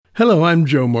Hello, I'm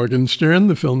Joe Morgenstern,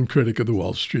 the film critic of the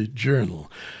Wall Street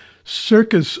Journal.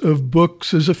 Circus of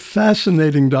Books is a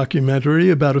fascinating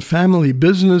documentary about a family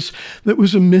business that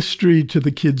was a mystery to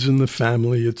the kids in the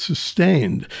family it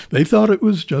sustained. They thought it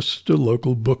was just a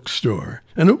local bookstore.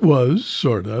 And it was,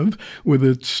 sort of, with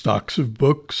its stocks of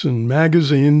books and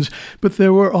magazines, but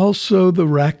there were also the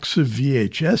racks of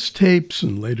VHS tapes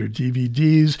and later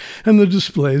DVDs and the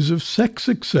displays of sex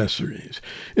accessories.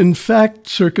 In fact,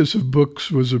 Circus of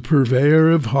Books was a purveyor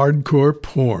of hardcore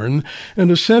porn and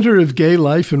a center of gay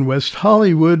life in West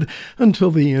Hollywood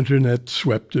until the internet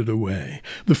swept it away.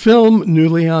 The film,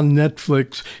 newly on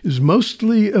Netflix, is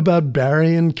mostly about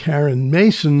Barry and Karen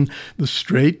Mason, the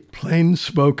straight,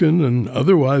 plain-spoken, and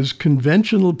otherwise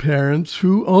conventional parents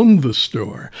who owned the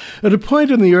store. At a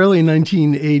point in the early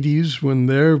 1980s, when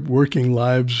their working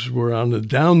lives were on a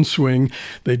downswing,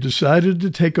 they decided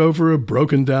to take over a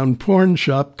broken-down porn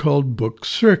shop called Book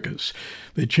Circus.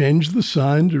 They changed the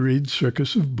sign to read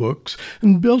Circus of Books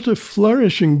and built a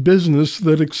flourishing business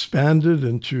that expanded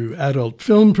into adult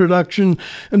film production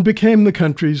and became the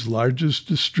country's largest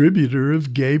distributor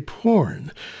of gay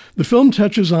porn. The film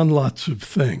touches on lots of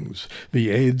things: the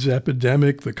AIDS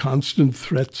epidemic, the constant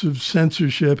threats of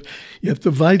censorship, yet the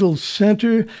vital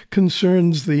center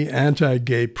concerns the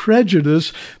anti-gay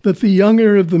prejudice that the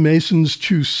younger of the Masons'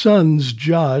 two sons,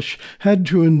 Josh, had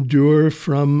to endure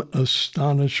from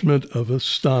astonishment of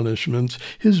astonishments,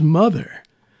 his mother.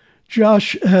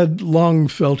 Josh had long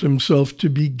felt himself to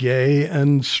be gay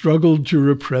and struggled to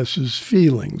repress his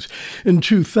feelings. In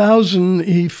 2000,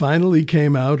 he finally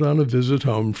came out on a visit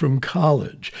home from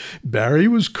college. Barry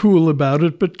was cool about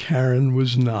it, but Karen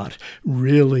was not,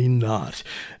 really not.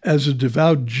 As a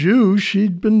devout Jew,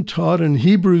 she'd been taught in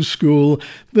Hebrew school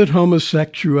that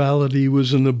homosexuality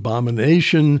was an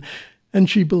abomination, and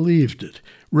she believed it.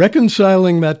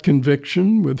 Reconciling that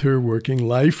conviction with her working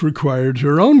life required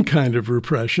her own kind of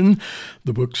repression.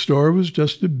 The bookstore was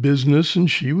just a business, and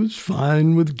she was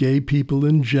fine with gay people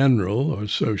in general, or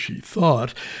so she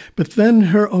thought. But then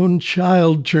her own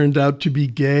child turned out to be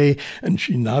gay, and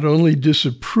she not only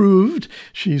disapproved,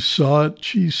 she saw it,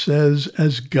 she says,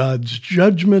 as God's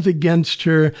judgment against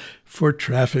her for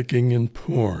trafficking in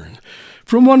porn.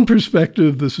 From one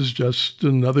perspective, this is just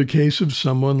another case of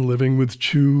someone living with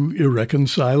two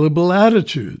irreconcilable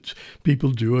attitudes.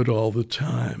 People do it all the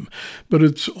time. But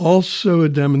it's also a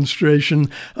demonstration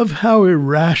of how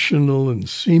irrational and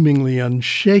seemingly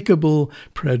unshakable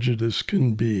prejudice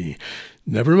can be.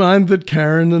 Never mind that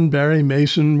Karen and Barry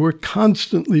Mason were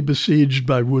constantly besieged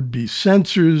by would-be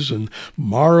censors and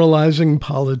moralizing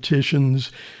politicians.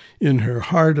 In her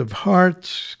heart of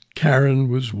hearts, Karen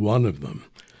was one of them.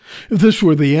 If this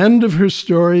were the end of her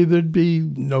story, there'd be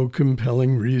no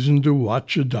compelling reason to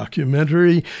watch a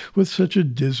documentary with such a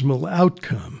dismal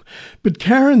outcome. But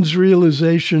Karen's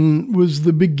realization was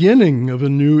the beginning of a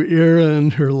new era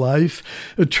in her life,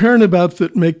 a turnabout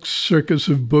that makes Circus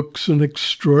of Books an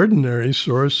extraordinary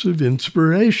source of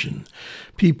inspiration.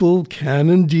 People can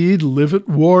indeed live at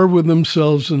war with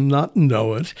themselves and not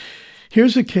know it.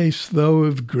 Here's a case, though,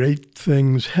 of great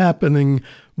things happening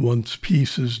once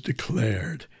peace is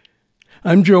declared.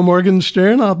 I'm Joe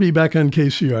Morgenstern. I'll be back on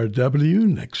KCRW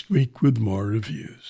next week with more reviews.